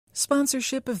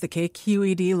Sponsorship of the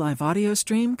KQED live audio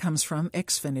stream comes from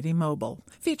Xfinity Mobile,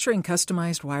 featuring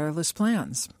customized wireless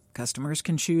plans. Customers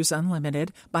can choose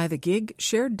unlimited, by the gig,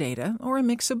 shared data, or a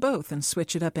mix of both and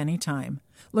switch it up anytime.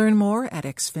 Learn more at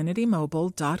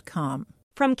xfinitymobile.com.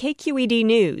 From KQED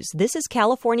News, this is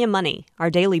California Money, our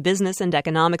daily business and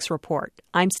economics report.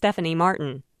 I'm Stephanie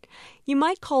Martin. You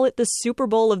might call it the Super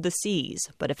Bowl of the Seas,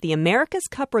 but if the America's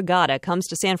Cup Regatta comes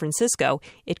to San Francisco,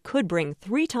 it could bring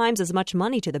 3 times as much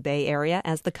money to the Bay Area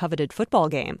as the coveted football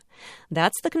game.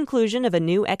 That's the conclusion of a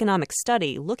new economic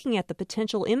study looking at the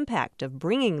potential impact of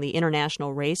bringing the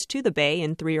international race to the Bay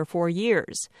in 3 or 4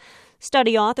 years.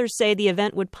 Study authors say the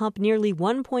event would pump nearly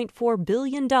 $1.4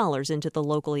 billion into the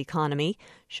local economy.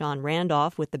 Sean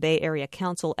Randolph with the Bay Area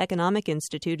Council Economic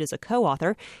Institute is a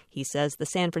co-author. He says the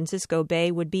San Francisco Bay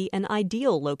would be an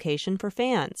ideal location for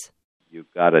fans.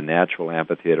 You've got a natural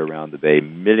amphitheater around the Bay.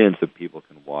 Millions of people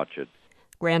can watch it.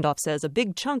 Randolph says a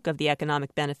big chunk of the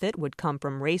economic benefit would come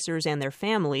from racers and their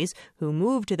families who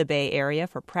move to the Bay Area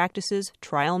for practices,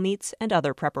 trial meets, and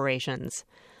other preparations.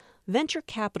 Venture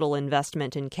capital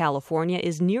investment in California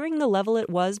is nearing the level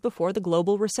it was before the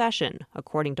global recession,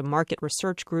 according to market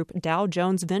research group Dow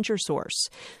Jones VentureSource.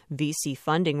 VC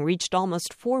funding reached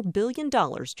almost $4 billion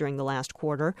during the last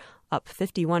quarter, up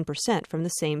 51% from the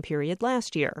same period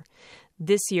last year.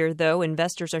 This year, though,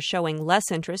 investors are showing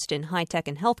less interest in high-tech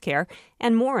and healthcare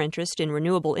and more interest in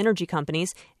renewable energy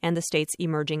companies and the state's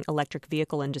emerging electric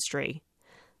vehicle industry.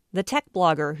 The tech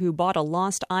blogger who bought a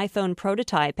lost iPhone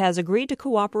prototype has agreed to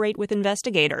cooperate with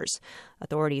investigators.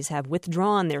 Authorities have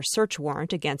withdrawn their search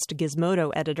warrant against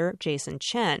Gizmodo editor Jason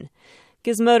Chen.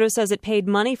 Gizmodo says it paid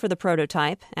money for the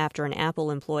prototype after an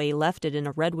Apple employee left it in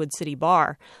a Redwood City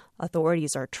bar.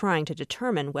 Authorities are trying to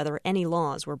determine whether any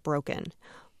laws were broken.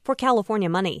 For California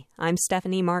Money, I'm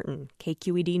Stephanie Martin,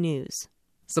 KQED News.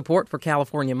 Support for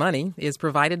California Money is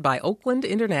provided by Oakland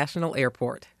International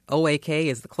Airport. OAK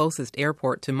is the closest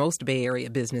airport to most Bay Area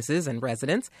businesses and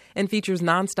residents and features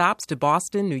nonstops to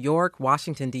Boston, New York,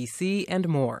 Washington, D.C., and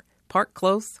more. Park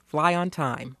close, fly on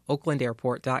time.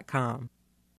 OaklandAirport.com.